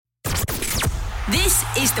This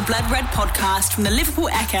is the Blood Red podcast from the Liverpool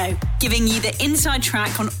Echo, giving you the inside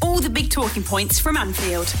track on all the big talking points from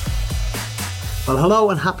Anfield. Well, hello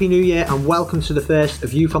and Happy New Year, and welcome to the first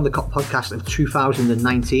View from the Cop podcast of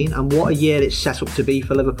 2019. And what a year it's set up to be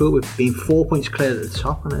for Liverpool. We've been 4 points clear at the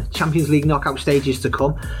top and a Champions League knockout stages to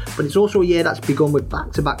come. But it's also a year that's begun with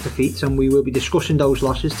back-to-back defeats, and we will be discussing those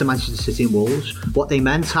losses to Manchester City and Wolves, what they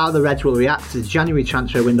meant, how the Reds will react to the January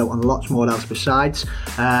transfer window, and lots more else besides.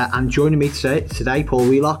 And joining me today, Paul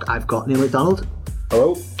Wheelock, I've got Neil McDonald.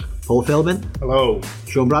 Hello. Paul Philbin. Hello.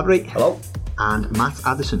 Sean Bradbury. Hello. And Matt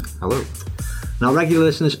Addison. Hello. Now, regular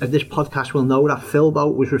listeners of this podcast will know that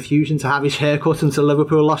Philbo was refusing to have his haircut until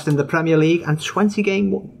Liverpool lost in the Premier League, and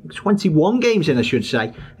 21 games in, I should say.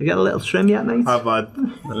 Have you got a little trim yet, mate? I've had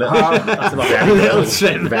That's about A little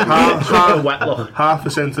trim. half a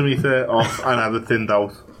centimetre off and had it thinned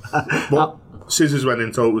out. But scissors went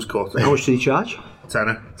in, so it was cut. How much did he charge?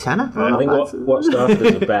 Tenner. Tenner? I think what started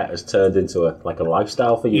as a bet has turned into a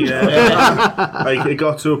lifestyle for you. Yeah. Like, it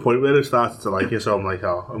got to a point where I started to like it, so I'm like,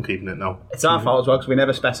 oh, I'm keeping it now. It's our fault as well, because we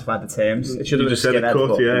never specified the terms. It should have You been just said it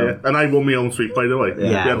cut, yeah. And I won my own sweep, by the way.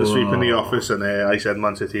 Yeah. We had the sweep in the office, and I said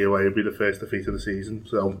Man City away would be the first defeat of the season,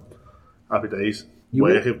 so happy days.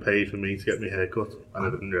 Work had paid for me to get my hair cut, and I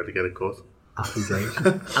didn't really get it cut. Happy days.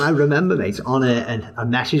 And I remember, mate, on a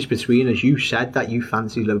message between us, you said that you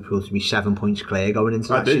fancied Liverpool to be 7 points clear going into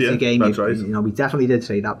that City game. That's right. You know, we definitely did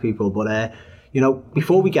say that, people. But you know,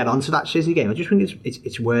 before we get on to that City game, I just think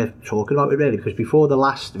it's worth talking about it, really, because before the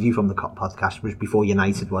last View from the Cop podcast was before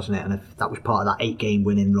United, wasn't it? And if that was part of that 8-game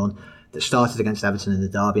winning run that started against Everton in the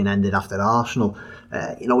derby and ended after Arsenal.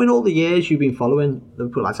 You know, in all the years you've been following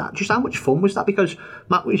Liverpool like that, just how much fun was that? Because,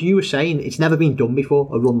 Matt, as you were saying, it's never been done before,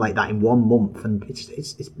 a run like that in 1 month, and it's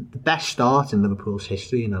the best start in Liverpool's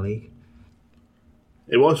history in the league.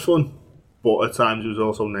 It was fun, but at times it was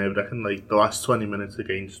also nerve-wracking. Like the last 20 minutes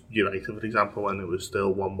against United, for example, when it was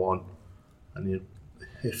still 1-1, and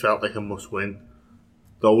it felt like a must-win.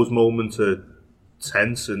 Those moments are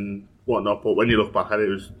tense and whatnot, but when you look back at it,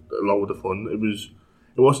 it was a load of fun.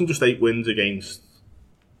 It wasn't just 8 wins against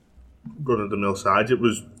run-of-the-mill sides. It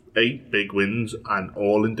was 8 big wins, and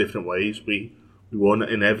all in different ways. We won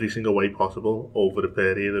in every single way possible over a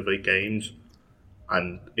period of 8 games,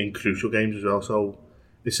 and in crucial games as well. So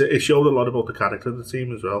it showed a lot about the character of the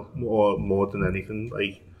team as well, more than anything.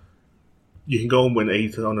 Like, you can go and win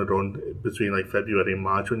 8 on a run between like February and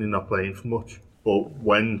March when you're not playing for much, but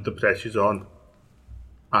when the pressure's on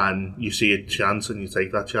and you see a chance and you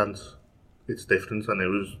take that chance, it's different. And it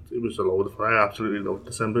was a load of fun. I absolutely loved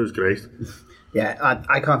December. It was great. Yeah,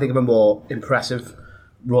 I can't think of a more impressive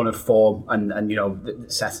run of form and you know,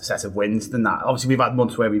 set of wins than that. Obviously, we've had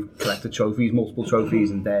months where we've collected trophies, multiple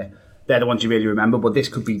trophies, and they're the ones you really remember. But this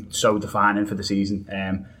could be so defining for the season.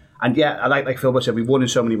 And yeah, I like Philbert said, we won in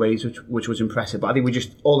so many ways, which was impressive. But I think we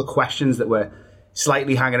just, all the questions that were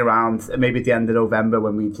slightly hanging around, maybe at the end of November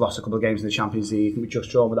when we'd lost a couple of games in the Champions League, and we just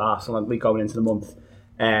drawn with Arsenal and going into the month,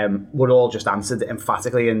 were all just answered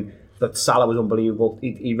emphatically. And that Salah was unbelievable.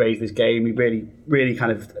 He raised his game. He really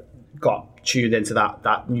kind of got tuned into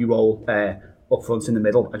that new role up front in the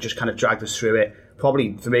middle and just kind of dragged us through it.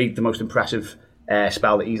 Probably, for me, the most impressive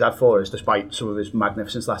spell that he's had for us, despite some of his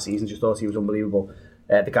magnificence last season. Just thought he was unbelievable.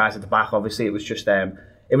 The guys at the back, obviously, it was just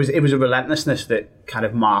it was a relentlessness that kind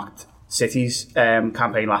of marked City's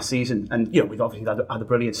campaign last season. And you know, we've obviously had a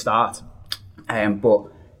brilliant start, but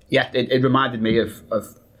yeah, it reminded me of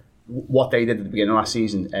what they did at the beginning of last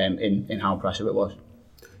season, in how impressive it was.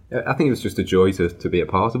 I think it was just a joy to be a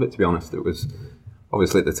part of it, to be honest. It was,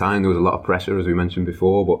 obviously at the time there was a lot of pressure, as we mentioned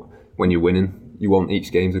before, but when you're winning, you want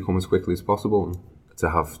each game to come as quickly as possible, and to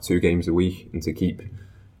have 2 games a week and to keep,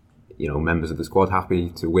 you know, members of the squad happy,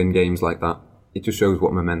 to win games like that. It just shows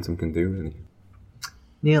what momentum can do, really.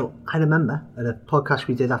 Neil, I remember at a podcast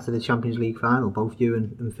we did after the Champions League final, both you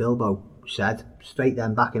and Philbo said straight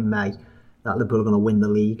then back in May that Liverpool are going to win the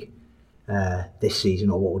league this season,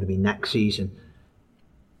 or what would it be next season.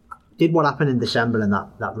 Did what happened in December and that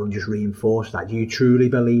run just reinforce that? Do you truly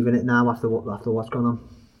believe in it now after what's gone on?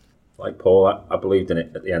 Like Paul, I believed in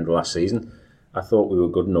it at the end of last season. I thought we were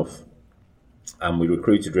good enough, and we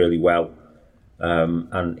recruited really well.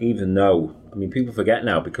 And even though, I mean, people forget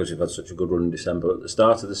now because we've had such a good run in December. At the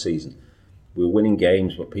start of the season, we were winning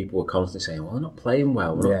games, but people were constantly saying, "Well, we're not playing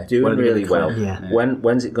well. We're not doing really well. Yeah.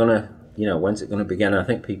 When's it gonna begin?" And I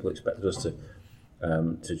think people expected us to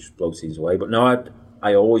just blow teams away. But no,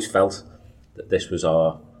 I always felt that this was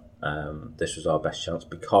our best chance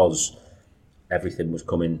because everything was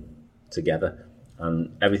coming together,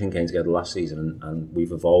 and everything came together last season, and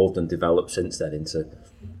we've evolved and developed since then into,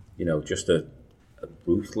 you know, just a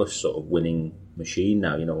ruthless sort of winning machine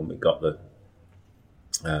now. You know, when we got the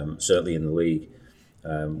certainly in the league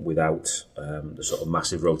without the sort of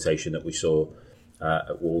massive rotation that we saw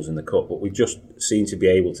at Wolves in the cup, but we just seem to be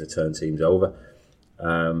able to turn teams over.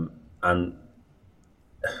 And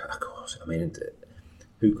of course, I mean,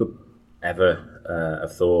 who could ever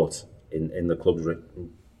have thought in the club's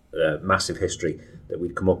massive history that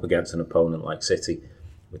we'd come up against an opponent like City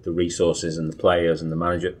with the resources and the players and the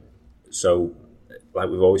manager? So, like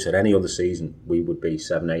we've always said, any other season we would be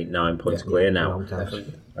 7, 8, 9 points clear now,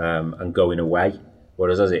 and going away.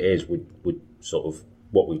 Whereas as it is, we sort of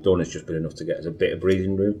what we've done has just been enough to get us a bit of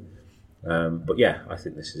breathing room. But yeah, I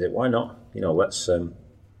think this is it. Why not? You know, let's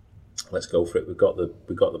go for it. We've got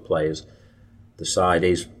the players. The side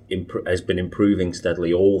has been improving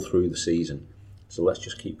steadily all through the season. So let's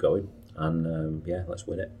just keep going and let's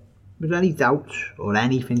win it. Was there any doubt or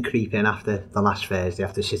anything creep in after the last Thursday,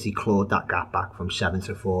 after City clawed that gap back from 7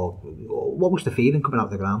 to 4? What was the feeling coming out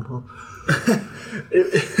of the ground, Paul?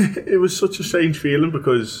 It was such a strange feeling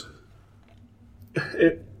because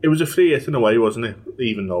it was a free hit in a way, wasn't it?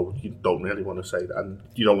 Even though you don't really want to say that, and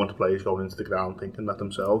you don't want the players going into the ground thinking that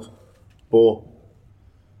themselves. But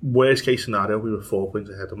worst case scenario, we were 4 points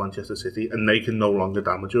ahead of Manchester City, and they can no longer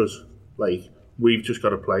damage us. Like, we've just got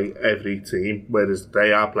to play every team, whereas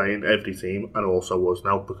they are playing every team and also us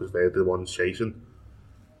now because they're the ones chasing.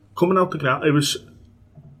 Coming out the ground, it was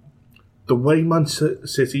the way Man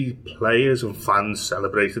City players and fans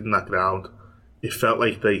celebrated in that ground. It felt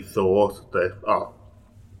like they thought that, oh,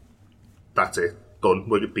 that's it, done.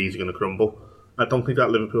 These are going to crumble. I don't think that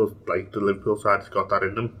the Liverpool side has got that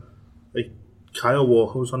in them. Like, Kyle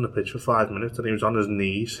Walker was on the pitch for 5 minutes and he was on his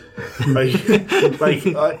knees. He'd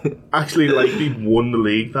won the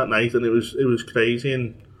league that night, and it was crazy.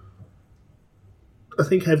 And I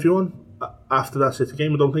think everyone after that City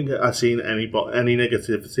game, I don't think I've seen any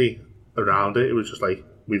negativity around it. It was just like,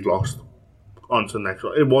 we've lost, on to the next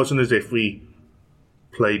one. It wasn't as if we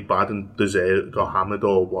played bad and got hammered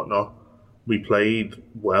or whatnot. We played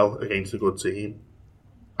well against a good team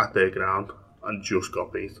at their ground and just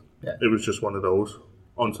got beat. Yeah. It was just one of those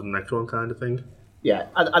on to the next one kind of thing. Yeah,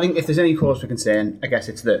 I think if there's any cause for concern, I guess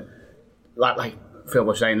it's that, like Phil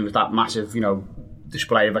was saying, there was that massive,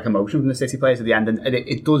 display of emotion from the City players at the end, and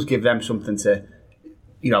it does give them something to,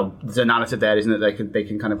 there's a narrative there, isn't it? They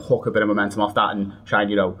can kind of hook a bit of momentum off that and try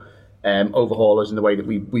and overhaul us in the way that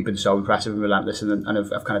we've been so impressive and relentless, and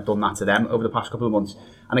have kind of done that to them over the past couple of months.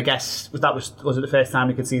 And I guess was it the first time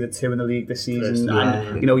we could see the two in the league this season?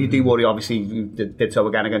 And you do worry. Obviously, you did so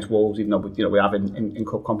again against Wolves, even though we have in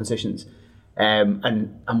cup competitions.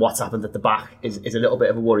 And what's happened at the back is a little bit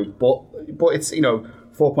of a worry. But it's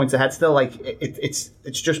 4 points ahead still. Like it's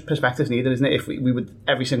just perspectives needed, isn't it? If we would,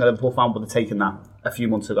 every single Liverpool fan would have taken that a few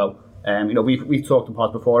months ago. We've talked in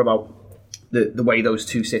pods before about the way those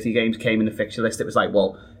two City games came in the fixture list. It was like,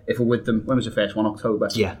 well, if we're with them, when was the first one? October.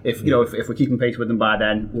 Yeah. If we're keeping pace with them by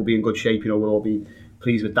then, we'll be in good shape. We'll all be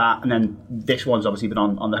pleased with that. And then this one's obviously been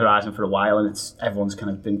on the horizon for a while, and everyone's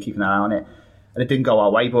kind of been keeping an eye on it. And it didn't go our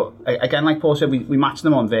way. But again, like Paul said, we matched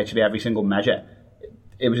them on virtually every single measure.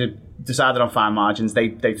 It was decided on fine margins. They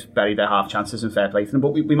buried their half chances, and fair play to them.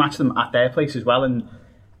 But we matched them at their place as well. And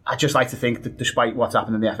I just like to think that despite what's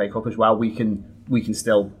happened in the FA Cup as well, we can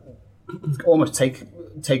still almost take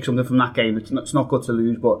something from that game. It's not good to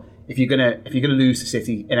lose, but if you're gonna lose to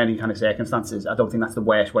City in any kind of circumstances, I don't think that's the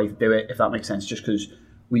worst way to do it, if that makes sense. Just because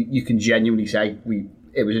you can genuinely say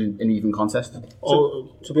it was an even contest.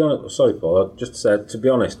 To be honest, sorry Paul, just said, to be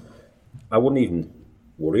honest, I wouldn't even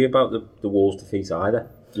worry about the Wolves defeat either.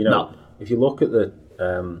 No. If you look at the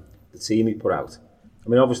team he put out, I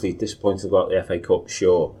mean, obviously disappointed about the FA Cup,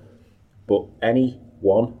 sure, but any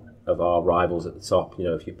one of our rivals at the top,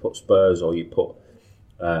 if you put Spurs or you put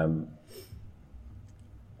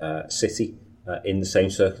City in the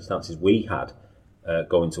same circumstances we had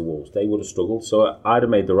going to Wolves, they would have struggled. So I'd have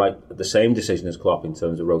made the same decision as Klopp in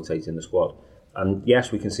terms of rotating the squad. And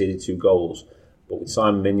yes, we conceded 2 goals, but with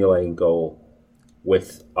Simon Mignolet in goal,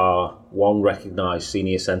 with our one recognised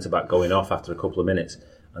senior centre-back going off after a couple of minutes,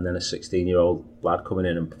 and then a 16-year-old lad coming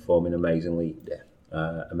in and performing amazingly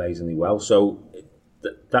well. So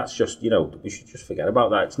that's just, we should just forget about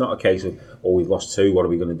that. It's not a case of, we've lost 2, what are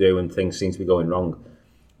we going to do? And things seem to be going wrong.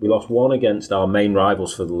 We lost 1 against our main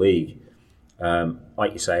rivals for the league,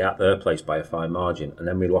 like you say, at their place by a fine margin. And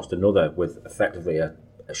then we lost another with effectively a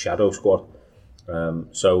shadow squad. We're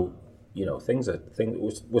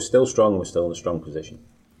still strong, we're still in a strong position.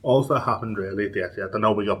 All that happened really at the Etihad. I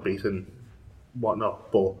know we got beaten,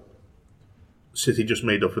 whatnot, but City just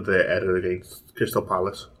made up for their error against Crystal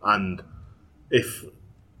Palace. And if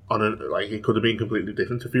it could have been completely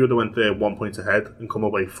different. If you would have went there 1 point ahead and come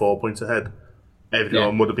away 4 points ahead,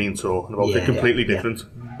 everyone would have been talking about it completely different.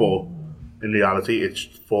 But in reality, it's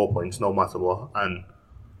 4 points no matter what. And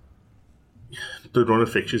the run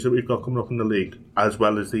of fixtures that we've got coming up in the league, as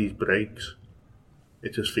well as these breaks,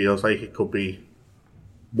 it just feels like it could be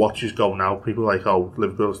watch us go now. People are like, oh,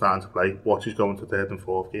 Liverpool's starting to play. Watch us go into third and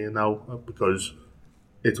fourth gear now, because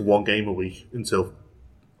it's one game a week until,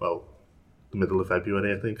 well, the middle of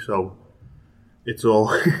February, I think. So it's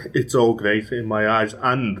all it's all great in my eyes.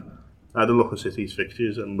 And I had a look at City's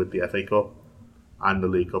fixtures, and with the FA Cup and the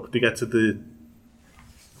League Cup, to get to the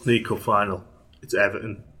League Cup final, it's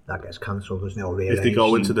Everton. That gets cancelled, doesn't it? If they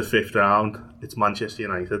go into the fifth round, it's Manchester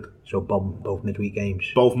United. So both midweek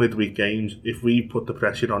games. Both midweek games. If we put the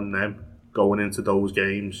pressure on them going into those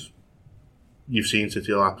games, you've seen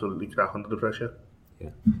City will absolutely crack under the pressure. Yeah,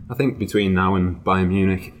 I think between now and Bayern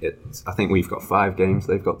Munich, I think we've got 5 games,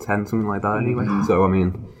 they've got 10, something like that anyway. So I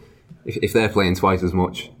mean, if they're playing twice as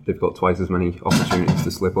much, they've got twice as many opportunities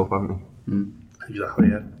to slip up, haven't they? Exactly,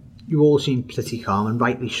 yeah. You all seem pretty calm, and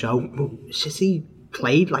rightly so. But City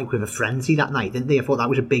played like with a frenzy that night, didn't they? I thought that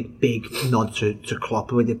was a big nod to Klopp,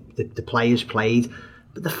 the way the players played,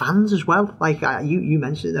 but the fans as well. Like you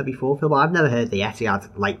mentioned it there before, Phil, but I've never heard the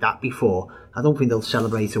Etihad like that before. I don't think they'll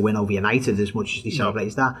celebrate a win over United as much as they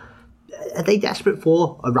celebrate that. Are they desperate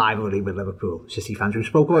for a rivalry with Liverpool, City fans? We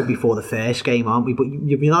spoke about it before the first game, aren't we? But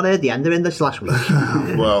you've not heard the end of it this last week.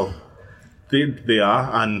 Well, they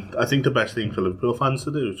are, and I think the best thing for Liverpool fans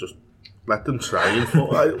to do is just let them try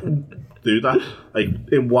and do that. Like,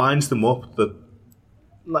 it winds them up.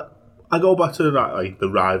 I go back to the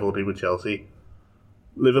rivalry with Chelsea.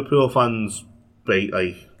 Liverpool fans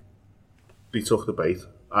they took the bait,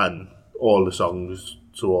 and all the songs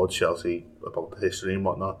towards Chelsea about the history and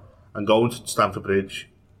whatnot, and going to Stamford Bridge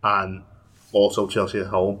and also Chelsea at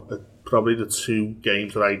home are probably the 2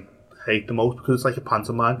 games that I hate the most, because it's like a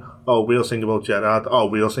pantomime. Oh, we'll sing about Gerrard. Oh,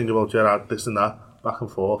 we'll sing about Gerrard. This and that, back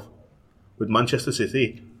and forth. With Manchester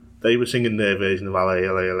City, they were singing their version of LA,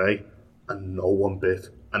 LA, LA, and no one bit,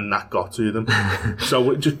 and that got to them.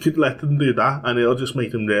 So just let them do that, and it'll just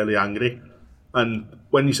make them really angry. And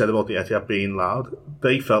when you said about the Etihad being loud,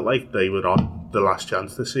 they felt like they were on the last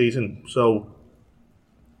chance this season. So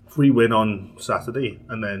if we win on Saturday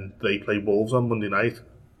and then they play Wolves on Monday night,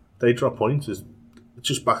 they drop points. It's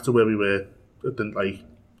just back to where we were at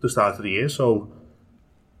the start of the year. So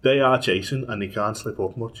they are chasing, and they can't slip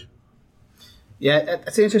up much. Yeah,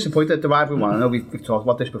 it's an interesting point, that the rivalry one. I know we've talked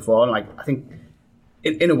about this before, and I think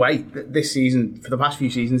in a way this season, for the past few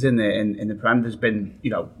seasons in the Prem, there's been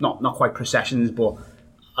not quite processions, but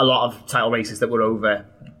a lot of title races that were over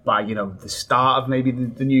by the start of maybe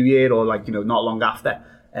the new year, or not long after.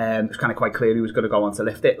 It was kind of quite clear who was going to go on to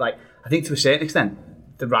lift it. I think to a certain extent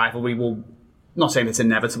the rivalry will, not saying it's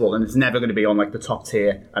inevitable and it's never going to be on the top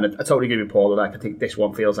tier, and I totally agree with Paul that I think this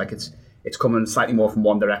one feels like it's coming slightly more from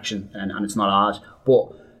one direction, and it's not ours.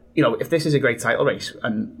 But if this is a great title race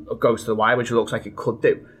and it goes to the wire, which it looks like it could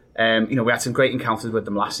do, we had some great encounters with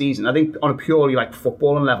them last season. I think on a purely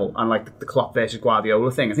footballing level, and the Klopp versus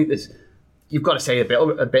Guardiola thing, I think you've got to say a bit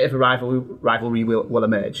of a rivalry will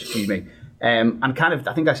emerge. Excuse me. And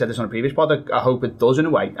I think I said this on a previous pod, I hope it does in a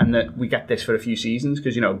way, and that we get this for a few seasons,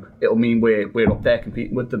 because it'll mean we're up there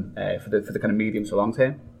competing with them for the kind of medium to long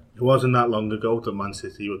term. It wasn't that long ago that Man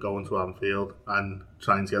City were going to Anfield and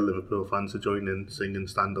trying to get Liverpool fans to join in singing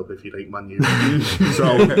 "Stand Up If You Hate Man U." So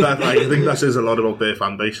I think that says a lot about their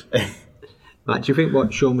fan base. Matt, do you think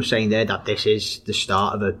what Sean was saying there, that this is the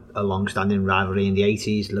start of a long-standing rivalry in the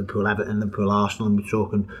 80s, Liverpool-Everton, Liverpool-Arsenal, and we're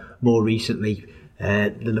talking more recently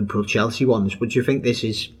the Liverpool-Chelsea ones, but do you think this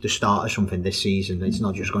is the start of something this season? It's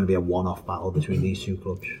not just going to be a one-off battle between these two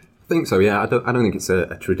clubs? I think so, yeah. I don't think it's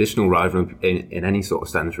a traditional rivalry in any sort of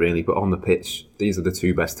sense, really, but on the pitch, these are the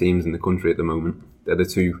 2 best teams in the country at the moment. They're the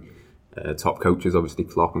 2 top coaches, obviously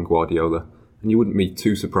Klopp and Guardiola, and you wouldn't be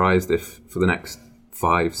too surprised if for the next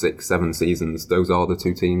 5, 6, 7 seasons those are the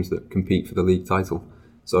 2 teams that compete for the league title.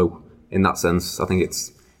 So in that sense, I think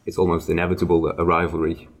it's almost inevitable that a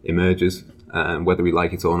rivalry emerges, whether we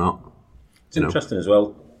like it or not. It's interesting as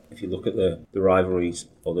well, if you look at the rivalries,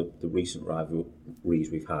 or the recent rivalries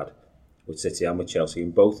we've had with City and with Chelsea,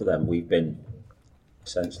 in both of them we've been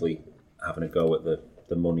essentially having a go at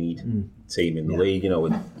the moneyed team in the league.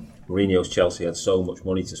 With Mourinho's Chelsea had so much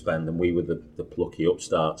money to spend, and we were the plucky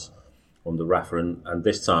upstarts under Rafa, and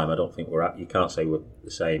this time I don't think you can't say we're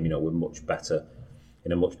the same. We're much better,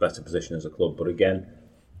 in a much better position as a club, but again,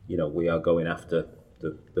 we are going after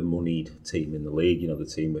the moneyed team in the league, the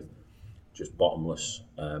team with just bottomless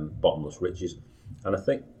riches. And I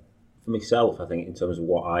think for myself, I think in terms of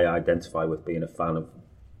what I identify with being a fan of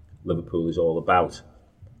Liverpool is all about,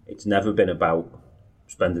 it's never been about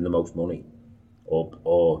spending the most money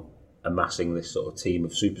or amassing this sort of team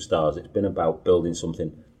of superstars. It's been about building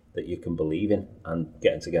something that you can believe in and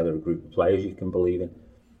getting together a group of players you can believe in.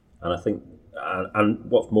 And I think, and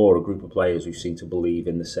what's more, a group of players who seem to believe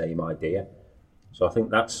in the same idea. So I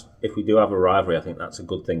think that's, if we do have a rivalry, I think that's a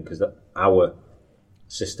good thing, because our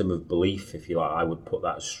system of belief, if you like, I would put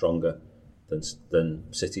that as stronger than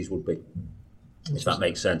City's would be. If that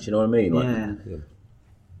makes sense, you know what I mean? Like, yeah.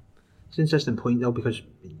 It's an interesting point though, because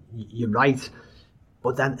you're right,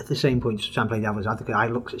 but then at the same point, Sam playing devil's advocate, I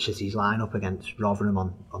looked at City's lineup against Rotherham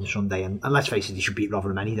on Sunday, and let's face it, they should beat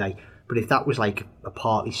Rotherham any day. But if that was like a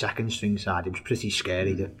partly second string side, it was pretty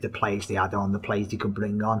scary, the players they had on, the players they could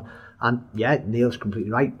bring on. And yeah, Neil's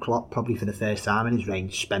completely right. Klopp, probably for the first time in his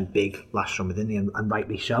reign, spent big last summer, didn't he? And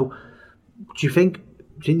rightly so. Do you think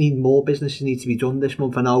need more business need to be done this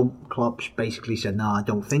month? I know Klopp's basically said, no, I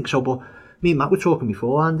don't think so, but me and Matt were talking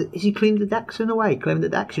before, and is he cleaning the decks in a way? Clearing the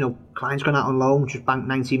decks, you know, Klein's gone out on loan, just banked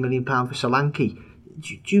 £19 million for Solanke.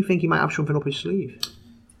 Do you think he might have something up his sleeve?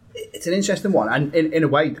 It's an interesting one, and in a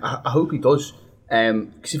way, I hope he does.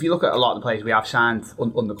 Because if you look at a lot of the players we have signed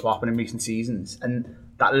under Klopp and in recent seasons, and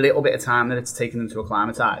that little bit of time that it's taken them to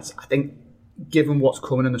acclimatise, I think, given what's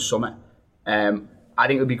coming in the summer, I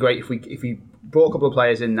think it would be great if we brought a couple of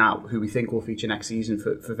players in now who we think will feature next season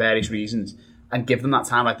for various reasons, and give them that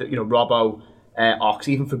time, like Robbo, Ox,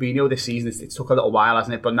 even Fabinho this season. It took a little while,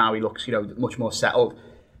 hasn't it? But now he looks, much more settled.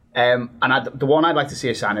 And the one I'd like to see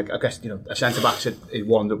a sign, I guess, a centre back is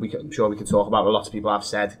one that I'm sure we can talk about. A lot of people have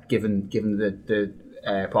said, given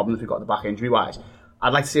the problems we've got at the back injury wise,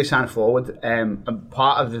 I'd like to see a sign forward. And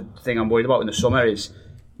part of the thing I'm worried about in the summer is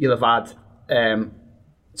you'll have had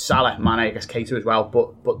Salah, Mane, I guess Keita as well.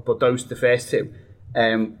 But those, the first two,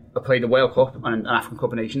 are playing the World Cup and African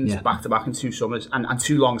Cup of Nations back to back in 2 summers and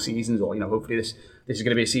 2 long seasons. Or hopefully this is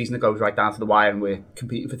going to be a season that goes right down to the wire and we're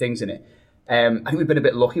competing for things in it. I think we've been a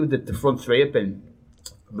bit lucky with the front three have been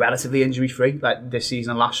relatively injury free. Like this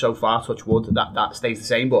season and last so far, touch wood, that stays the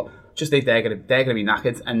same. But just they're going to be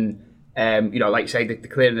knackered. And like you say, the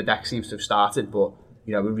clearing the deck seems to have started. But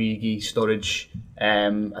Origi, Sturridge,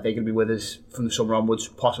 are they going to be with us from the summer onwards?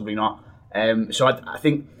 Possibly not. So I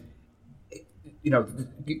think,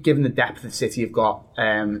 given the depth that City have got,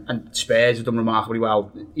 and Spurs have done remarkably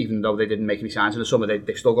well, even though they didn't make any signs in the summer,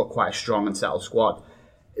 they've still got quite a strong and settled squad.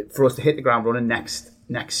 For us to hit the ground running next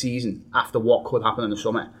season, after what could happen in the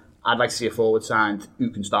summer, I'd like to see a forward signed who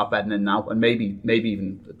can start bedding in now, and maybe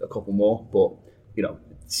even a couple more. But it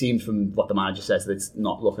seems from what the manager says that it's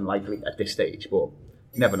not looking likely at this stage. But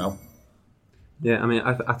you never know. Yeah, I mean,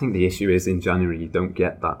 I think the issue is in January you don't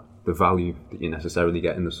get the value that you necessarily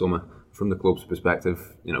get in the summer. From the club's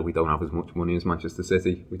perspective, we don't have as much money as Manchester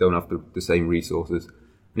City. We don't have the same resources,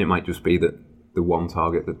 and it might just be that the one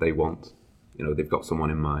target that they want, they've got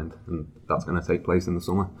someone in mind, and that's going to take place in the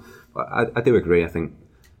summer. But I do agree. I think,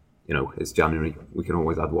 it's January. We can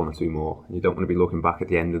always add 1 or 2 more. You don't want to be looking back at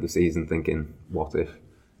the end of the season thinking, what if?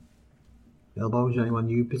 Elbows, anyone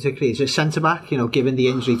you particularly? Is it centre back? Given the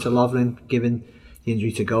injury to Lovren, given the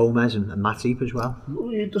injury to Gomez and Matip as well.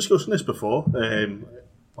 We were discussing this before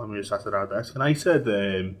when we were sat at our desk, and I said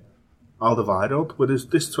Alderweireld with this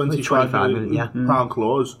 £25 million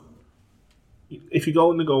clause. If you're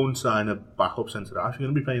going to go and sign a backup centre half, you're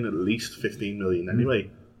going to be paying at least 15 million anyway.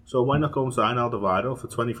 So why not go and sign Alderweireld for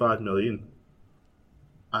 25 million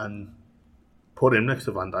and put him next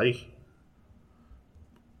to Van Dijk?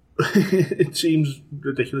 It seems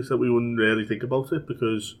ridiculous that we wouldn't really think about it,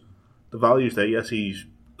 because the value's there. Yes, he's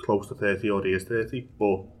close to 30, or he is 30,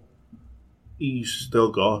 but he's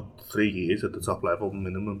still got 3 years at the top level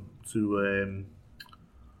minimum to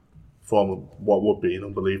form what would be an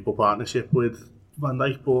unbelievable partnership with Van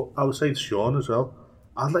Dijk. But I was saying to Sean as well,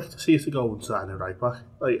 I'd like to see us to go and sign a right back.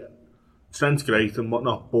 Like, Trent's great and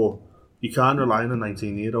whatnot, but you can't rely on a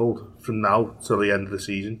 19-year-old from now till the end of the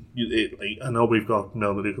season. I know we've got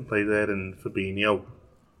Milner who can play there and Fabinho,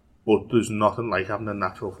 but there's nothing like having a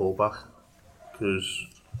natural fullback.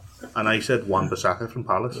 And I said Wan-Bissaka from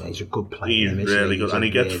Palace. Yeah, he's a good player. He's really good, and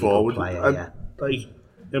he gets forward.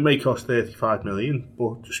 It may cost 35 million,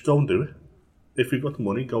 but just go and do it. If you've got the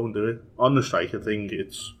money, go and do it. On the striker thing,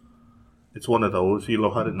 it's one of those. You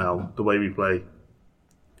look at it now, the way we play.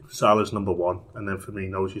 Salah's number 1, and then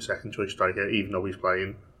Firmino's your second choice striker, even though he's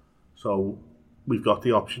playing. So we've got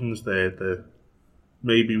the options there.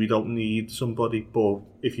 Maybe we don't need somebody, but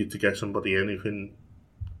if you're to get somebody in who can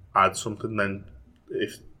add something, then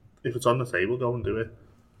if it's on the table, go and do it.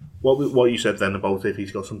 What you said then about if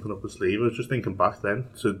he's got something up his sleeve, I was just thinking back then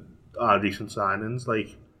to our recent signings,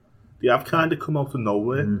 like, they have kind of come out of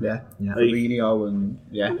nowhere. Yeah. Yeah. Mourinho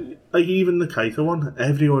and Like, even the Keita one,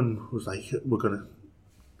 everyone was like, we're going to...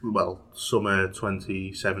 Well, summer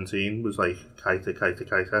 2017 was like,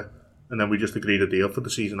 Keita. And then we just agreed a deal for the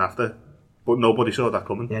season after. But nobody saw that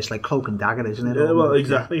coming. Yeah, it's like cloak and dagger, isn't it? Yeah, well,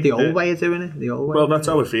 exactly. The old way of doing it. Well, that's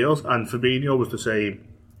how it feels. And Fabinho was the same.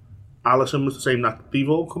 Alisson was the same. That they've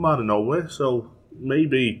all come out of nowhere. So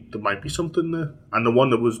maybe there might be something there. And the one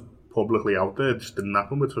that was publicly out there just didn't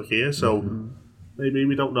happen with Fekir. So maybe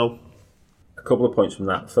we don't know. A couple of points from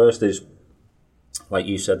that. First is, like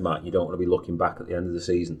you said, Matt, you don't want to be looking back at the end of the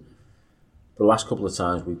season. The last couple of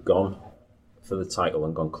times we've gone for the title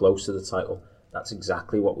and gone close to the title, that's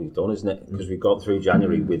exactly what we've done, isn't it? Because we've got through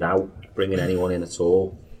January without bringing anyone in at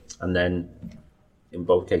all. And then, in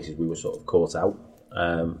both cases, we were sort of caught out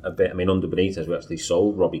a bit. I mean, under Benitez, we actually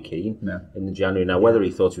sold Robbie Keane in the January. Now, whether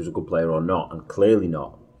he thought he was a good player or not, and clearly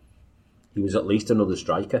not, he was at least another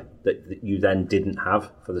striker that you then didn't have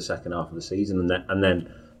for the second half of the season. And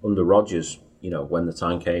then under Rodgers, you know, when the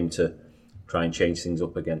time came to try and change things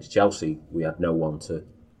up against Chelsea, we had no one to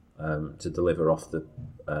deliver off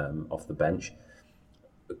the bench.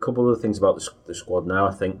 A couple of other things about the squad now.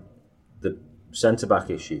 I think the centre back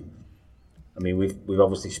issue. I mean, we've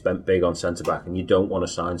obviously spent big on centre back, and you don't want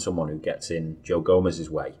to sign someone who gets in Joe Gomez's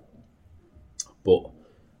way. But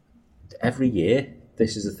every year,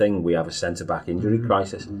 this is the thing: we have a centre back injury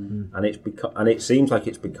crisis, and it seems like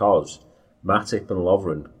it's because Matip and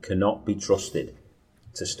Lovren cannot be trusted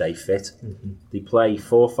to stay fit. They play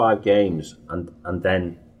 4 or 5 games, and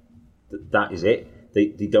then that is it.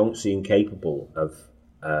 They don't seem capable of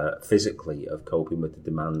physically of coping with the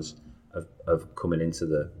demands of coming into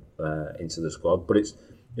the squad. But it's,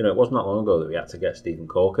 you know, it wasn't that long ago that we had to get Stephen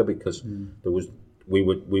Corker because we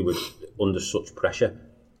were under such pressure,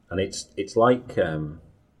 and it's like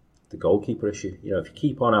the goalkeeper issue. You know, if you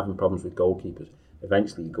keep on having problems with goalkeepers,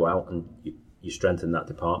 eventually you go out and you strengthen that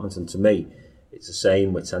department. And to me, it's the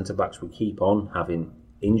same with centre backs. We keep on having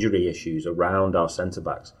injury issues around our centre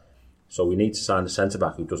backs. So we need to sign a centre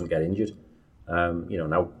back who doesn't get injured. You know,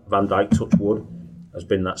 now Van Dijk, touch wood, has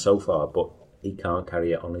been that so far, but he can't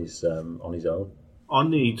carry it on his own.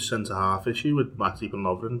 On the centre half issue with Matip and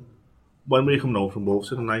Lovren, when we were coming over from Wolves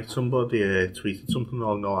tonight, somebody tweeted something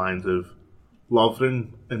along the lines of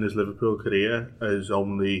Lovren in his Liverpool career has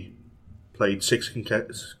only played 6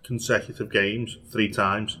 consecutive games 3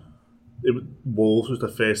 times. Wolves was the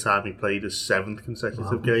first time he played his 7th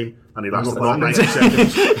consecutive game, and he lasted about 90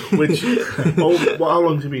 seconds. Which, how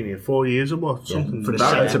long has he been here? 4 years or what? Something for the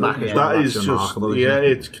that, centre back, that is just remarkable.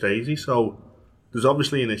 It's crazy. So there's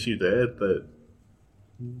obviously an issue there that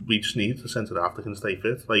we just need the centre half that can stay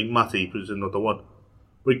fit. Like Matip is another one.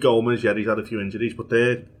 With Gomez, he's had a few injuries, but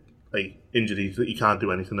they're like injuries that he can't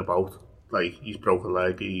do anything about. Like he's broke a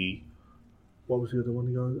leg. What was the other one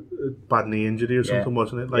he got? A bad knee injury or something,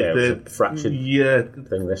 wasn't it? Like it was a fractured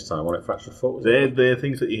thing this time. Wasn't it? Fractured foot. They're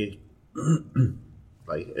things that you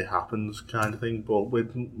like. It happens, kind of thing. But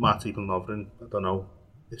with Matip and Lovren, I don't know.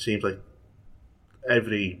 It seems like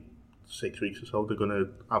every 6 weeks or so they're going to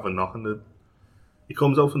have a knock, and he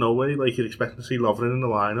comes out of nowhere. Like you're expecting to see Lovren in the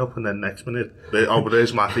lineup, and then next minute, there's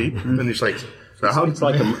Matip, and he's like. It's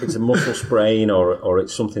like it's a muscle sprain or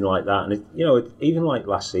it's something like that, and even like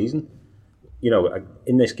last season. You know,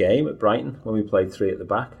 in this game at Brighton, when we played 3 at the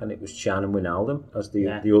back, and it was Can and Wijnaldum as the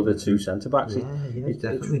other 2 centre-backs.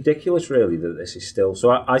 It's ridiculous, really, that this is still...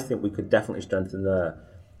 So I think we could definitely strengthen there.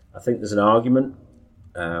 I think there's an argument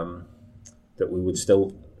that we would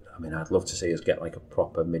still... I mean, I'd love to see us get like a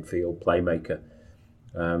proper midfield playmaker.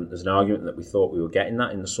 There's an argument that we thought we were getting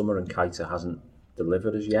that in the summer, and Keita hasn't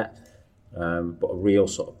delivered as yet. But a real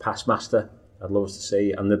sort of pass master, I'd love us to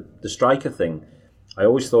see. And the striker thing... I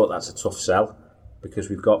always thought that's a tough sell because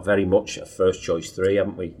we've got very much a first choice 3,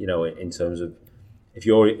 haven't we? You know, in terms of if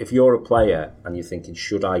you're a player and you're thinking,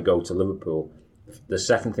 should I go to Liverpool? The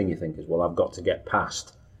second thing you think is, well, I've got to get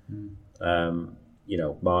past, you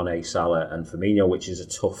know, Mane, Salah, and Firmino, which is a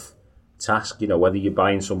tough task. You know, whether you're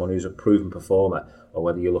buying someone who's a proven performer or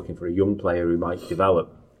whether you're looking for a young player who might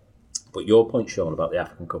develop. But your point, Sean, about the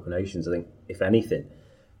African Cup of Nations, I think, if anything,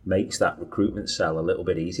 makes that recruitment sell a little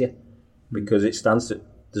bit easier. Because it stands to...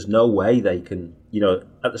 There's no way they can... You know,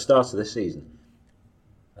 at the start of this season,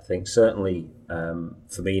 I think certainly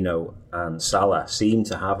Firmino and Salah seem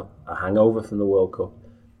to have a hangover from the World Cup.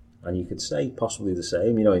 And you could say possibly the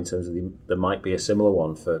same, you know, in terms of there might be a similar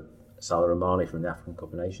one for Salah and Mane from the African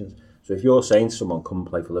Cup of Nations. So if you're saying to someone, come and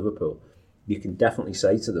play for Liverpool, you can definitely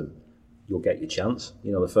say to them, you'll get your chance.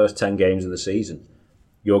 You know, the first 10 games of the season,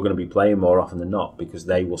 you're going to be playing more often than not because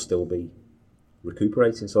they will still be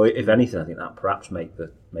recuperating. So if anything, I think that perhaps makes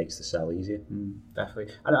the sell easier.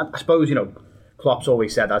 Definitely. And I suppose, Klopp's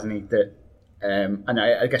always said, hasn't he, that, and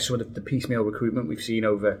I guess sort of the piecemeal recruitment we've seen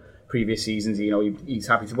over previous seasons, he's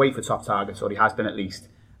happy to wait for top targets, or he has been at least.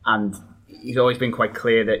 And he's always been quite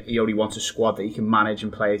clear that he only wants a squad that he can manage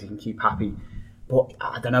and players he can keep happy. But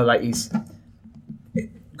I don't know,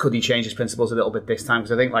 could he change his principles a little bit this time?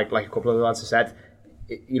 Because I think, like a couple of the lads have said,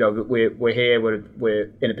 we're here,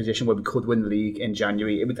 we're in a position where we could win the league in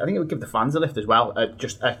January. I think it would give the fans a lift as well,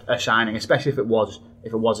 just a shining, especially if it was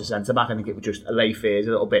a centre back. I think it would just allay fears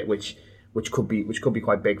a little bit, which could be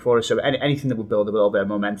quite big for us. So anything that would build a little bit of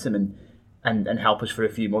momentum and help us for a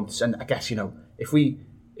few months. And I guess if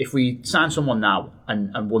we sign someone now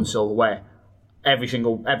and won silverware, every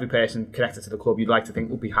person connected to the club, you'd like to think,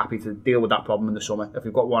 would be happy to deal with that problem in the summer. If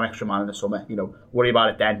we've got one extra man in the summer, worry about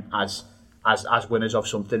it then as winners of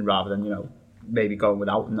something, rather than maybe going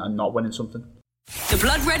without and not winning something. The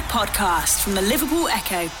Blood Red Podcast from the Liverpool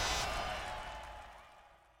Echo.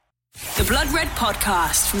 The Blood Red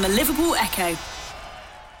Podcast from the Liverpool Echo.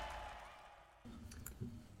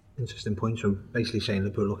 Interesting point. So basically saying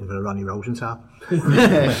Liverpool looking for a Ronnie Rosenthal.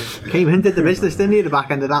 Came in, did the business, didn't he, at the back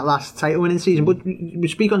end of that last title winning season. But we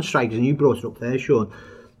speak on strikers, and you brought it up there, Sean.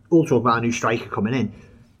 We'll talk about a new striker coming in.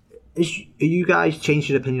 Are you guys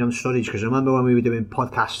changing your opinion on Sturridge? Because I remember when we were doing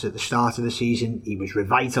podcasts at the start of the season, he was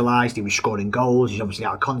revitalised, he was scoring goals, he's obviously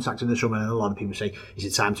out of contact in the summer, and a lot of people say, is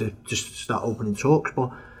it time to just start opening talks?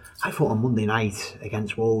 But I thought on Monday night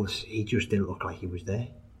against Wolves, he just didn't look like he was there.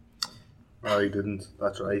 No, he didn't.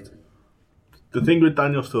 That's right. The thing with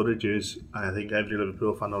Daniel Sturridge is, and I think every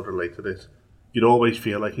Liverpool fan will relate to this, you'd always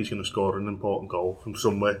feel like he's going to score an important goal from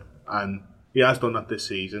somewhere, and he has done that this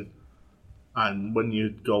season. And when you're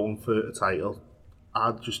going for a title,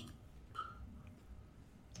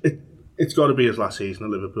 it's got to be his last season at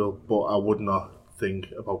Liverpool, but I would not think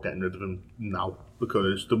about getting rid of him now,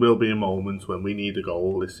 because there will be a moment when we need a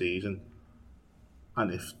goal this season,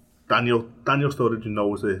 and if Daniel Sturridge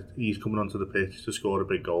knows that he's coming onto the pitch to score a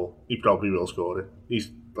big goal, he probably will score it.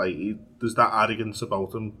 There's that arrogance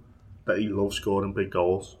about him that he loves scoring big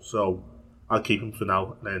goals. So I'll keep him for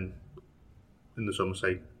now, and then in the summer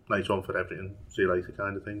say, nice one for everything, see you later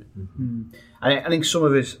kind of thing. Mm-hmm. I think some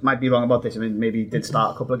of us might be wrong about this. I mean, maybe he did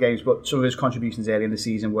start a couple of games, but some of his contributions early in the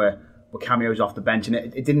season were cameos off the bench, and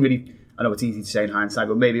it didn't really, I know it's easy to say in hindsight,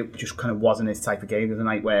 but maybe it just kind of wasn't his type of game the other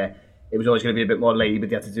night, where it was always going to be a bit more laboured.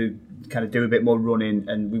 They had to do a bit more running,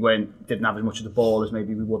 and we didn't have as much of the ball as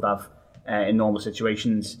maybe we would have in normal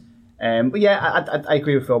situations. But yeah, I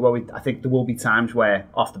agree with Phil. Well, I think there will be times where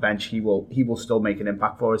off the bench he will still make an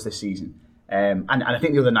impact for us this season. And I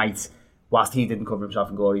think the other night, whilst he didn't cover himself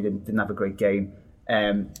in goal, he didn't have a great game.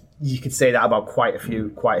 You could say that about quite a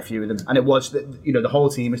few of them, and it was the whole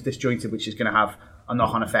team is disjointed, which is going to have a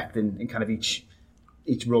knock-on effect in kind of each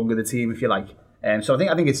rung of the team, if you like. So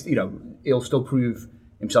I think it's he'll still prove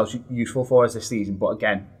himself useful for us this season. But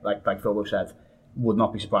again, like Phil said, would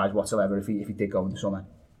not be surprised whatsoever if he did go in the summer.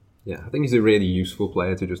 Yeah, I think he's a really useful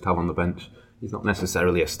player to just have on the bench. He's not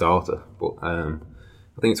necessarily a starter, but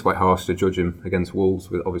I think it's quite harsh to judge him against Wolves.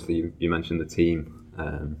 With obviously you mentioned the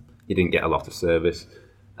team. He didn't get a lot of service.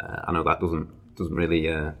 I know that doesn't really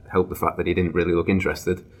help the fact that he didn't really look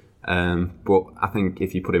interested. But I think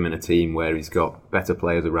if you put him in a team where he's got better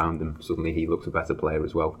players around him, suddenly he looks a better player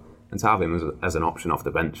as well. And to have him as an option off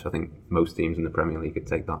the bench, I think most teams in the Premier League could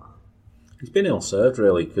take that. He's been ill-served,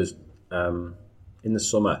 really, because in the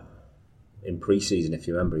summer, in pre-season, if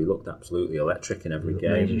you remember, he looked absolutely electric in every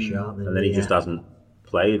game. And then he just hasn't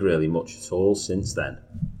played really much at all since then.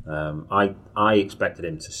 I expected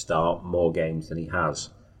him to start more games than he has.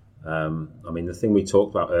 I mean, the thing we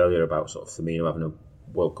talked about earlier about sort of Firmino having a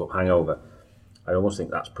World Cup hangover, I almost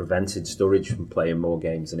think that's prevented Sturridge from playing more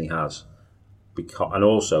games than he has. And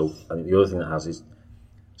also, I think the other thing that has is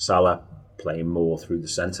Salah playing more through the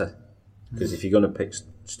centre. Because if you're going to pick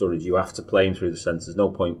Sturridge, you have to play him through the centre. There's no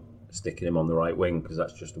point sticking him on the right wing, because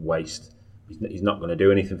that's just a waste. He's not going to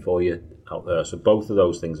do anything for you out there. So both of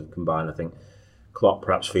those things have combined. I think Klopp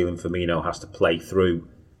perhaps feeling Firmino has to play through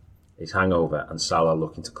his hangover, and Salah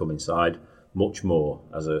looking to come inside much more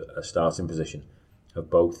as a starting position, have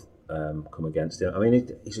both come against him. I mean,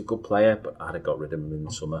 he's a good player, but I'd have got rid of him in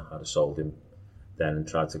the summer. I'd have sold him then and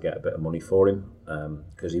tried to get a bit of money for him,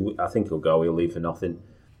 because I think he'll go. He'll leave for nothing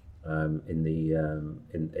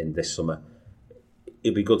in this summer.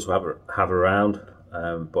 It'd be good to have around,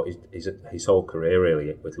 but his whole career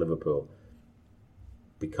really with Liverpool,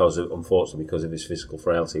 unfortunately because of his physical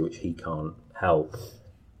frailty, which he can't help,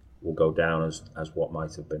 will go down as what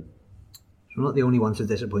might have been. we're not the only ones to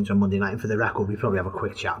disappoint on Monday night, and for the record we probably have a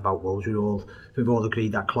quick chat about Wolves. We've all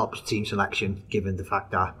agreed that Klopp's team selection, given the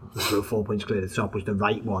fact that we were 4 points clear at the top, was the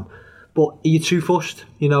right one. But are you too fussed?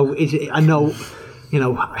 You know, I know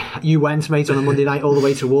you went, mate, on a Monday night all the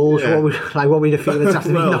way to Wolves. Yeah. What were the feelings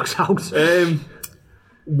after being knocked out?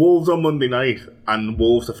 Wolves on Monday night and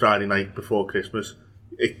Wolves the Friday night before Christmas,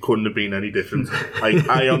 it couldn't have been any different.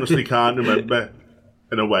 I honestly can't remember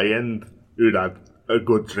an away end who'd had a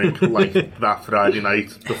good drink like that Friday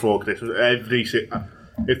night before Christmas.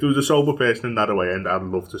 If there was a sober person in that away end, I'd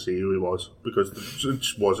love to see who he was, because it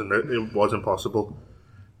just wasn't possible.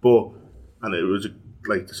 And it was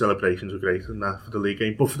like the celebrations were great and that for the league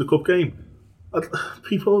game, but for the cup game,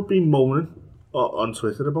 people have been moaning on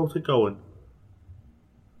Twitter about it, going,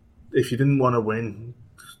 if you didn't want to win,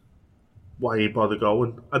 why you bother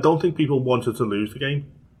going? I don't think people wanted to lose the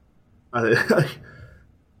game.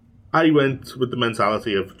 I went with the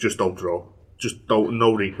mentality of just don't draw. Just don't,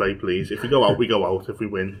 no replay, please. If we go out, we go out. If we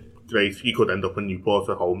win, great. You could end up in Newport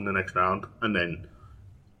at home in the next round, and then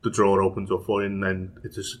the draw opens up for you, and then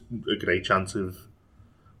it's a great chance of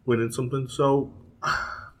winning something. So,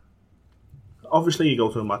 obviously you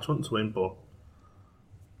go to a match wanting to win, but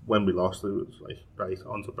when we lost, it was like right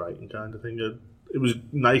on to Brighton kind of thing. It was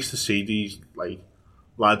nice to see these like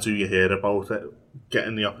lads who you hear about it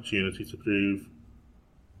getting the opportunity to prove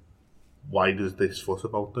why there's this fuss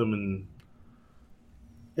about them, and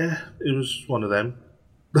yeah, it was one of them.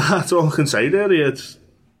 That's all I can say really.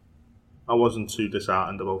 I wasn't too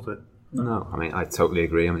disheartened about it. No, I mean, I totally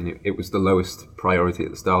agree. I mean, it was the lowest priority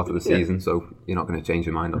at the start of the season, so you're not going to change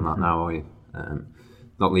your mind on that now, are you?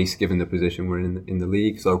 Not least given the position we're in the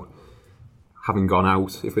league. So having gone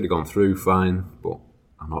out, if we'd have gone through, fine, but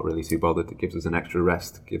I'm not really too bothered. It gives us an extra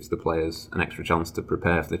rest, gives the players an extra chance to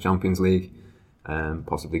prepare for the Champions League,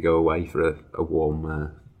 possibly go away for a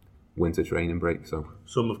warm winter training break. So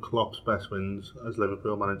some of Klopp's best wins as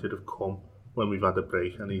Liverpool manager have come when we've had a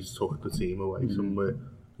break and he's took the team away somewhere,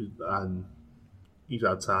 and he's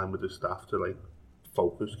had time with the staff to like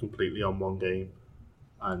focus completely on one game,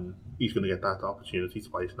 and he's going to get that opportunity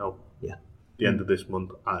twice now. Yeah, the end of this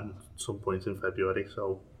month and some point in February,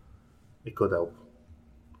 so it could help.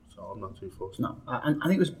 So I'm not too fussed. No, and I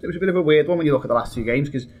think it was a bit of a weird one when you look at the last two games,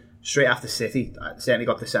 because straight after City, I certainly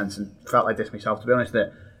got the sense, and felt like this myself, to be honest,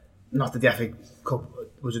 that not that the FA Cup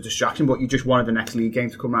was a distraction, but you just wanted the next league game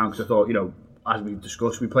to come around, because I thought, you know, as we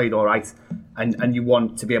discussed, we played all right, and you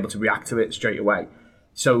want to be able to react to it straight away.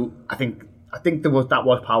 So I think that was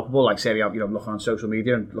palpable, like say, you know, looking on social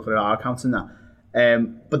media and looking at our accounts and that.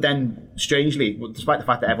 But then, strangely, despite the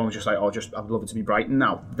fact that everyone was just like, I'd love it to be Brighton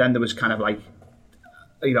now, then there was kind of like,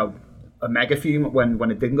 you know, a mega fume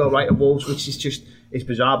when it didn't go right at Wolves, which is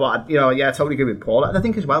bizarre. But I totally agree with Paul. And I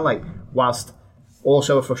think as well, like, whilst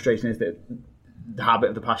also a frustration is that the habit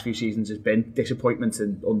of the past few seasons has been disappointment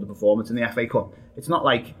and underperformance in the FA Cup. It's not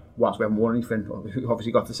like, whilst we haven't won anything, we've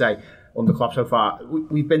obviously got to say, under Klopp so far,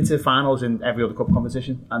 we've been to finals in every other cup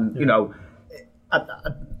competition, and you know,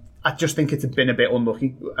 I just think it's been a bit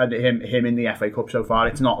unlucky at him in the FA Cup so far.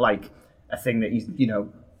 It's not like a thing that he's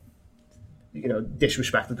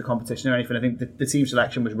disrespected the competition or anything. I think the team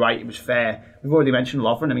selection was right. It was fair. We've already mentioned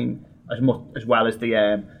Lovren. I mean, as well as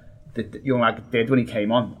the young lad did when he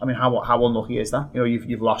came on. I mean, how unlucky is that? You know,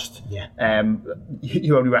 you've lost. Yeah.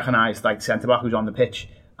 You only recognise like centre back who's on the pitch,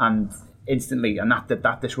 and instantly, and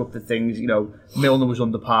that disrupted things. You know, Milner was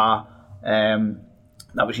under par.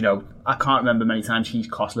 That was, you know, I can't remember many times he's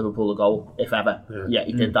cost Liverpool a goal, if ever. Yeah,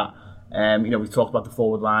 he did that. You know, we talked about the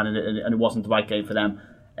forward line, and it wasn't the right game for them.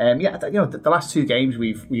 The last two games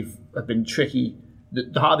have been tricky.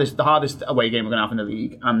 The hardest away game we're going to have in the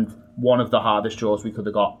league, and one of the hardest draws we could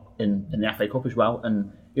have got in the FA Cup as well.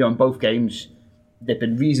 And you know, in both games, they've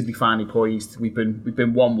been reasonably finely poised. We've been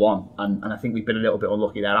 1-1, and I think we've been a little bit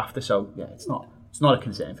unlucky thereafter. So yeah, it's not a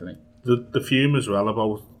concern for me. The fume as well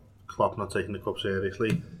about Klopp not taking the cup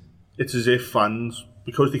seriously. It's as if fans,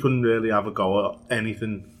 because they couldn't really have a go at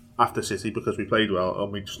anything after City because we played well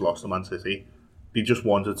and we just lost to Man City, they just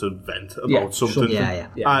wanted to vent about something.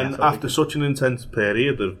 And after such an intense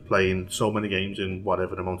period of playing so many games in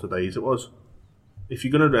whatever amount of days it was, if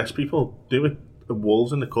you're going to rest people, do it at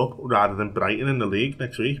Wolves in the cup rather than Brighton in the league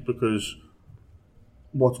next week, because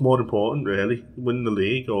what's more important really, win the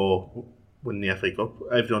league or win the FA Cup?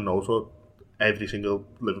 Everyone knows what every single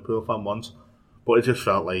Liverpool fan wants, but it just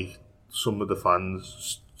felt like some of the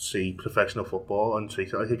fans see professional football and treat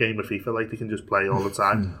it like a game of FIFA, like they can just play all the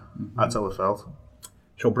time. That's how it felt.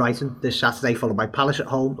 So Brighton this Saturday, followed by Palace at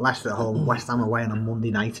home, Leicester at home, West Ham away on a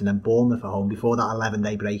Monday night, and then Bournemouth at home. Before that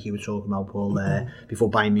 11-day break you were talking about, Paul, before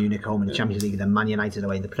Bayern Munich home in the Champions League, and then Man United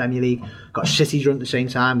away in the Premier League. Got City at the same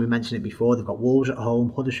time, we mentioned it before. They've got Wolves at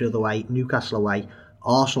home, Huddersfield away, Newcastle away,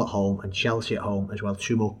 Arsenal at home and Chelsea at home as well.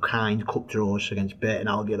 2 more kind cup draws against Burton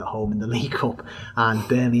Albion at home in the League Cup and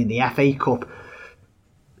Burnley in the FA Cup.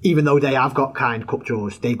 Even though they have got kind cup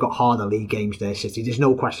draws, they've got harder league games there, City. There's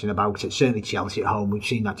no question about it. Certainly Chelsea at home. We've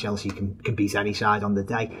seen that Chelsea can beat any side on the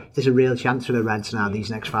day. There's a real chance for the Reds now, these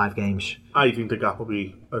next 5 games. I think the gap will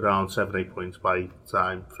be around 7-8 points by the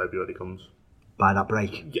time February comes. By that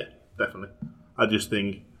break? Yeah, definitely. I just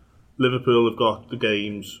think Liverpool have got the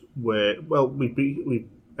games where, well, we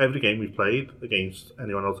every game we've played against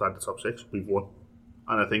anyone outside the top 6, we've won.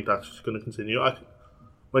 And I think that's just going to continue.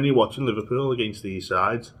 When you're watching Liverpool against these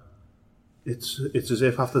sides, it's as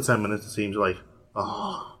if after 10 minutes it seems like,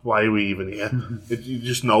 oh, why are we even here? You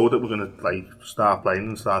just know that we're going to start playing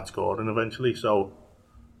and start scoring eventually. So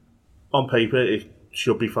on paper it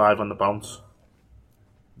should be 5 on the bounce.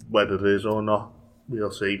 Whether it is or not, we'll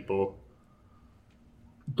see. But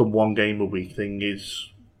the 1 game a week thing is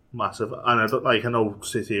massive. And I know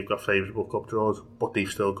City have got favourable cup draws, but they've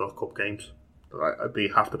still got cup games. They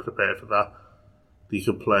have to prepare for that. They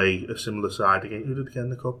could play a similar side again. Who did they get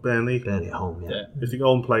in the cup? Burnley. Burnley at home, yeah. If they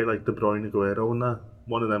go and play like De Bruyne, Aguero and that,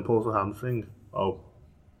 one of them pulls a hamstring,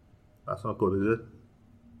 that's not good, is it?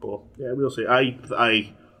 But yeah, we'll see. I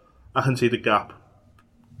can see the gap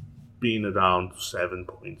being around 7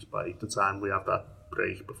 points by the time we have that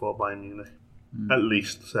break before Bayern Munich. At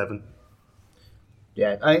least 7.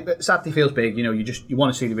 Yeah, I think that Saturday feels big. You know, you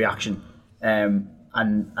want to see the reaction,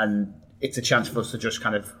 and it's a chance for us to just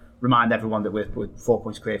kind of remind everyone that we're 4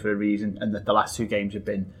 points clear for a reason, and that the last 2 games have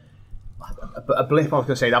been a blip. I was going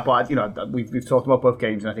to say that, but we've talked about both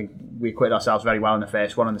games, and I think we acquitted ourselves very well in the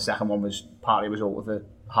first one, and the second one was partly a result of the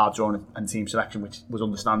hard drawn and team selection, which was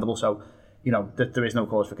understandable. So, there is no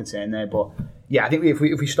cause for concern there. But yeah, I think if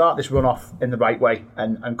we start this run off in the right way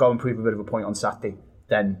and go and prove a bit of a point on Saturday,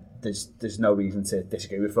 then there's no reason to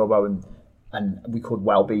disagree with Philbo, and we could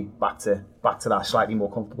well be back to that slightly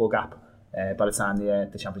more comfortable gap by the time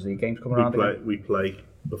the Champions League games come around again. We play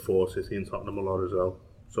before City and Tottenham a lot as well.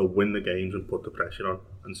 So win the games and put the pressure on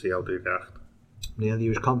and see how they react. Neil, you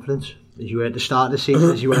was confident as you were at the start of the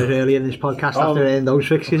season, as you were earlier in this podcast after hearing those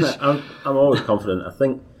fixtures. I'm always confident. I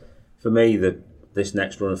think for me that this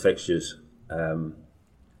next run of fixtures,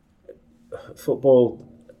 football,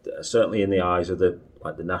 certainly in the eyes of the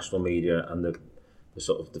national media and the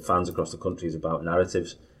sort of the fans across the country, is about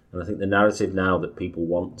narratives. And I think the narrative now that people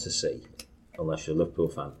want to see, unless you're a Liverpool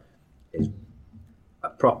fan, is a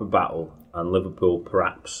proper battle and Liverpool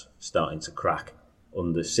perhaps starting to crack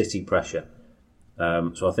under City pressure.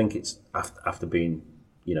 So I think it's after being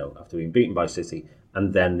beaten by City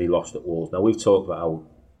and then they lost at Wolves. Now we've talked about how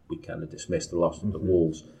we kind of dismissed the loss at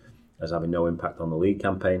Wolves as having no impact on the league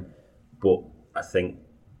campaign, but I think,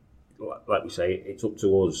 like we say, it's up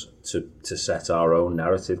to us to set our own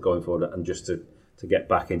narrative going forward and just to get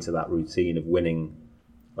back into that routine of winning,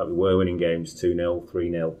 like we were winning games 2-0,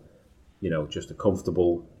 3-0, just a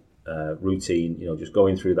comfortable routine, just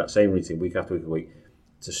going through that same routine week after week,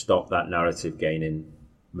 to stop that narrative gaining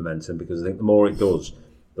momentum, because I think the more it does,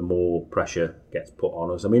 the more pressure gets put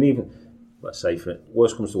on us. I mean, even, let's say, for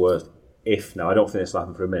worst comes to worst, now I don't think this will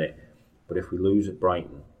happen for a minute, but if we lose at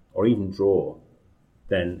Brighton, or even draw,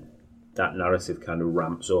 then that narrative kind of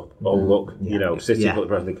ramps up. Oh, look, City put the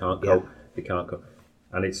pressure, they can't cope. They can't go,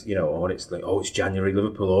 and it's and it's like, it's January,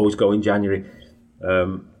 Liverpool always go in January.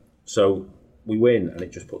 So we win, and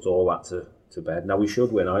it just puts all that to bed. Now we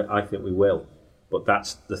should win. I think we will, but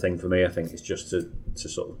that's the thing for me. I think it's just to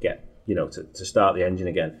sort of get to start the engine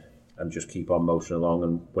again and just keep on motion along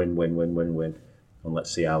and win, and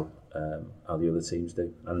let's see how the other teams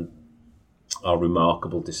do. And our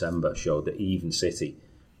remarkable December showed that even City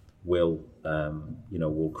will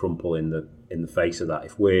crumple in the face of that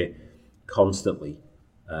if we're constantly,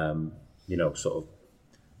 sort of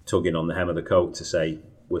tugging on the hem of the coat to say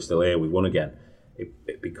we're still here, we won again.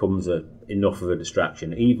 It becomes enough of a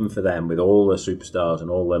distraction, even for them, with all their superstars and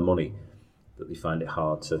all their money, that they find it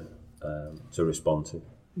hard to respond to.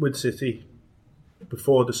 With City,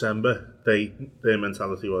 before December, their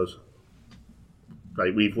mentality was,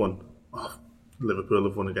 right, we've won. Liverpool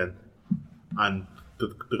have won again, and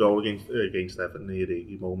the goal against Everton, the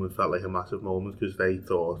Origi moment, felt like a massive moment, because they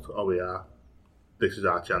thought, this is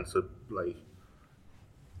our chance to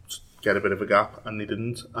get a bit of a gap, and they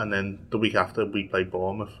didn't. And then the week after, we played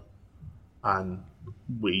Bournemouth and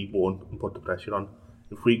we won and put the pressure on.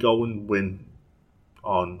 If we go and win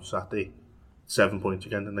on Saturday, 7 points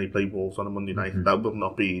again and they play Wolves on a Monday night. That will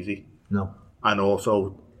not be easy. No. And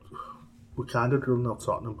also, we're kind of drilling out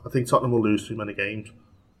Tottenham. I think Tottenham will lose too many games,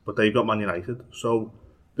 but they've got Man United. So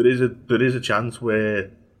there is a chance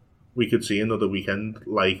where we could see another weekend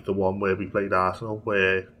like the one where we played Arsenal,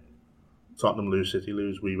 where Tottenham lose, City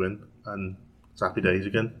lose, we win, and it's happy days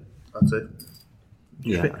again. That's it.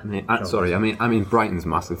 Yeah, I mean, Brighton's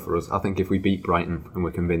massive for us. I think if we beat Brighton and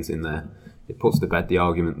we're convincing there, it puts to bed the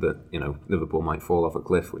argument that, you know, Liverpool might fall off a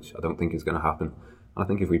cliff, which I don't think is going to happen. I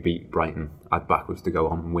think if we beat Brighton, I'd back us to go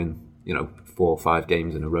on and win, you know, 4 or 5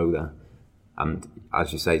 games in a row there. And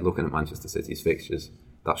as you say, looking at Manchester City's fixtures,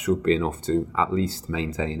 that should be enough to at least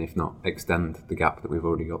maintain, if not extend, the gap that we've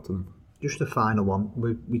already got to them. Just the final one.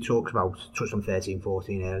 We touched on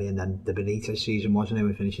 13-14 earlier, and then the Benitez season, wasn't it?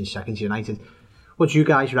 We're finishing second to United. What do you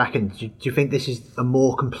guys reckon? Do you think this is a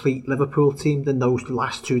more complete Liverpool team than those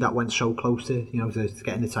last two that went so close to, you know, to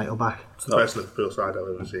getting the title back? It's the best Liverpool side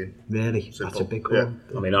I've ever seen. Really? Simple. That's a big call. Yeah.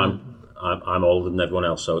 I mean, I'm older than everyone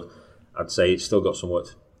else, so I'd say it's still got some work.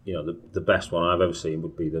 You know, the best one I've ever seen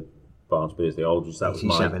would be the Barnes-Bears, the Aldridge. That was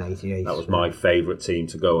 88. That was my favourite team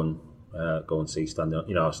to go and see standing.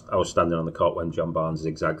 You know, I was standing on the court when John Barnes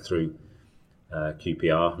zigzagged through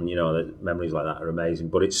QPR, and you know, the memories like that are amazing.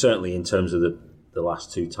 But it's certainly in terms of the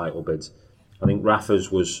last 2 title bids, I think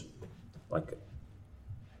Rafa's was, like,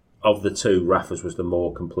 of the 2, Rafa's was the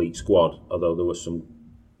more complete squad, although there were some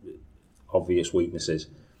obvious weaknesses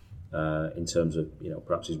in terms of, you know,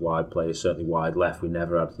 perhaps his wide players, certainly wide left. We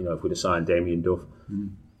never had, you know, if we'd have signed Damien Duff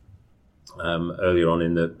earlier on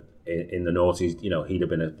in the noughties, you know, he'd have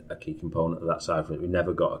been a key component of that side for it. We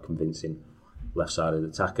never got a convincing left-sided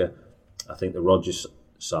attacker. I think the Rodgers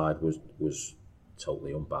side was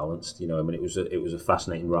totally unbalanced. You know, I mean, it was a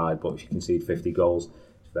fascinating ride, but if you concede 50 goals,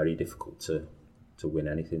 it's very difficult to win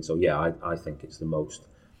anything. So yeah, I think it's the most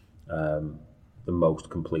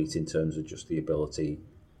complete in terms of just the ability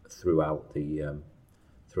throughout the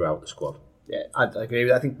squad. Yeah, I agree with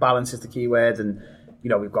that. I think balance is the key word, and you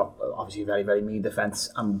know, we've got obviously a very, very mean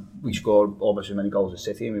defence, and we scored almost as many goals as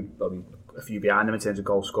City, and we're probably a few behind them in terms of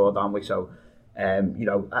goals scored, aren't we? So you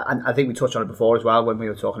know, and I think we touched on it before as well when we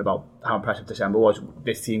were talking about how impressive December was.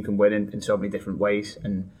 This team can win in so many different ways,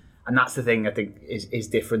 and that's the thing I think is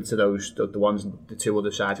different to the ones, the 2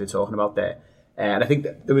 other sides we're talking about there. And I think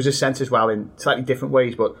that there was a sense as well in slightly different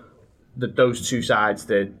ways, but those 2 sides,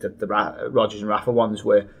 the Rodgers and Rafa ones,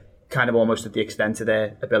 were kind of almost at the extent of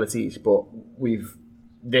their abilities. But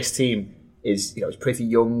this team is, you know, it's pretty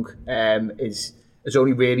young, has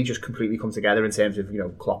only really just completely come together in terms of, you know,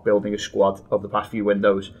 Klopp building a squad over the past few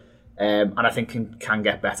windows, and I think can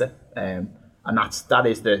get better. And that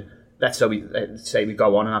is the, let's say we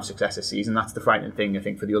go on and have success this season. That's the frightening thing, I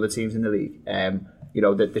think, for the other teams in the league. You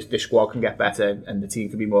know, that the squad can get better and the team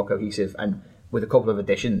can be more cohesive, and with a couple of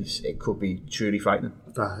additions, it could be truly frightening.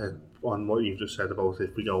 On what you've just said about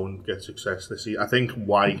if we go and get success this season, I think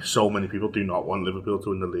why so many people do not want Liverpool to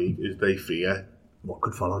win the league is they fear what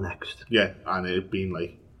could follow next. Yeah, and it being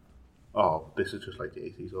like, oh, this is just like the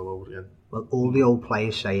 80s all over again. Well, all the old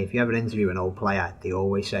players say, if you ever interview an old player, they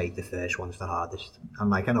always say the first one's the hardest. And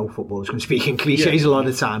like, I know footballers can speak in cliches a lot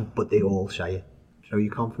of the time, but they all say it. So are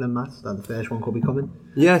you confident, Matt, that the first one could be coming?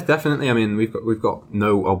 Yeah, definitely. I mean, we've got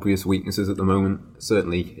no obvious weaknesses at the moment.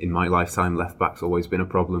 Certainly, in my lifetime, left back's always been a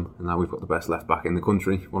problem, and now we've got the best left back in the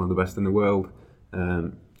country, one of the best in the world.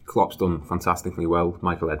 Klopp's done fantastically well.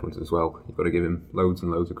 Michael Edwards as well. You've got to give him loads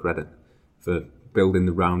and loads of credit for building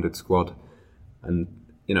the rounded squad. And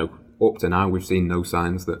you know, up to now, we've seen no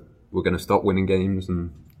signs that we're going to stop winning games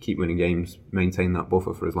and keep winning games, maintain that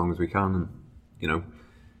buffer for as long as we can. And you know,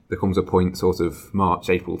 there comes a point, sort of March,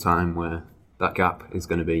 April time, where that gap is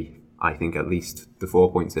going to be, I think, at least the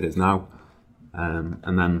 4 points it is now.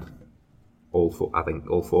 And then I think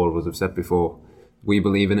all 4 of us have said before, we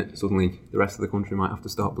believe in it. Suddenly, the rest of the country might have to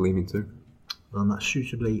start believing too. On that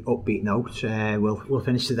suitably upbeat note, we'll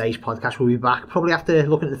finish today's podcast. We'll be back probably after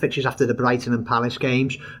looking at the fixtures after the Brighton and Palace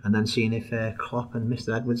games, and then seeing if Klopp and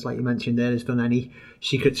Mr. Edwards, like you mentioned there, has done any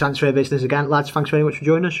secret transfer business again. Lads, thanks very much for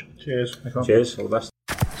joining us. Cheers. Cheers. All the best.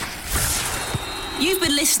 You've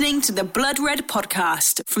been listening to the Blood Red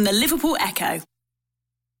Podcast from the Liverpool Echo.